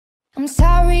I'm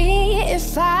sorry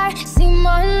if I seem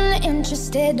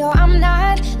uninterested, or I'm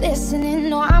not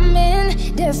listening, or I'm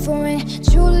indifferent.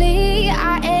 Truly,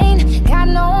 I ain't got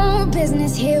no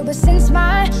business here, but since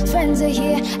my friends are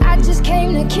here, I just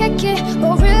came to kick it.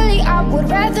 But really, I would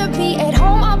rather be at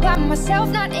home all by myself,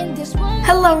 not in this room.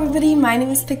 Hello everybody, my name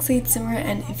is Pixelatedsimmer,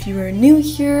 and if you are new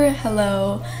here,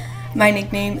 hello. My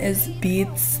nickname is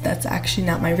Beats. That's actually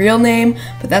not my real name,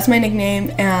 but that's my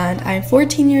nickname, and I'm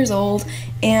 14 years old,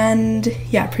 and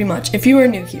yeah, pretty much, if you are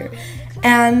new here.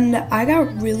 And I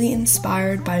got really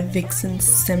inspired by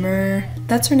Pixelatedsimmer.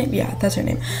 That's her name? Yeah, that's her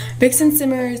name.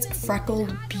 Pixelatedsimmer's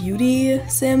Freckled beauty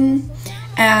sim.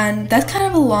 And that's kind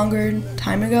of a longer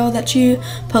time ago that she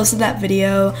posted that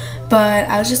video, but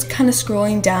I was just kind of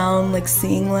scrolling down, like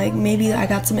seeing like maybe I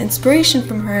got some inspiration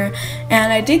from her,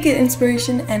 and I did get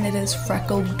inspiration, and it is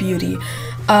Freckled Beauty.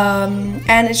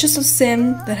 And it's just a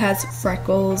sim that has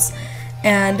freckles,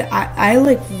 and I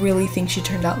like really think she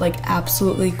turned out like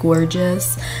absolutely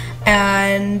gorgeous.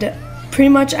 And pretty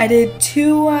much I did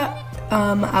two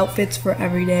outfits for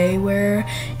everyday wear,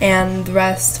 and the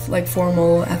rest like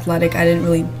formal, athletic. I didn't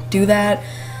really do that.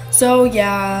 So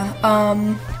yeah,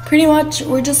 pretty much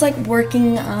we're just like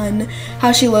working on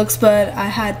how she looks, but I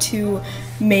had to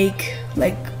make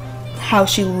like how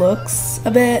she looks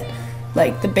a bit,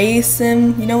 like the base,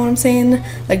 and you know what I'm saying,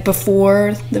 like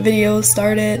before the video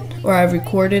started or I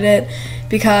recorded it,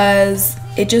 because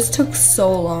it just took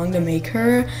so long to make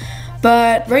her.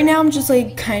 But right now I'm just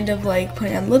like kind of like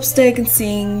putting on lipstick and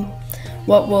seeing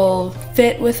what will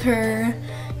fit with her,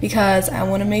 because I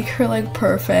want to make her like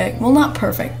perfect. Well, not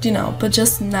perfect, you know, but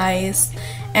just nice.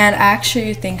 And I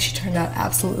actually think she turned out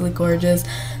absolutely gorgeous.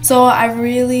 So I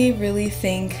really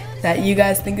think that you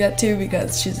guys think that too,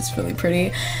 because she's just really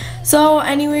pretty. So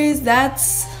anyways,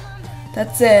 that's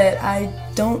it. I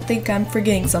don't think I'm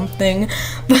forgetting something,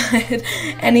 but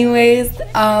anyways,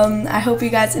 I hope you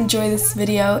guys enjoy this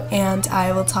video, and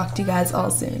I will talk to you guys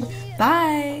all soon.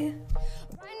 Bye!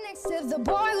 Right next to the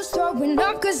boy who's throwing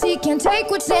up 'cause he can't take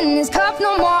what's in his cup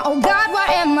no more. Oh God, why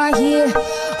am I here?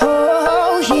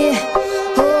 Oh, here.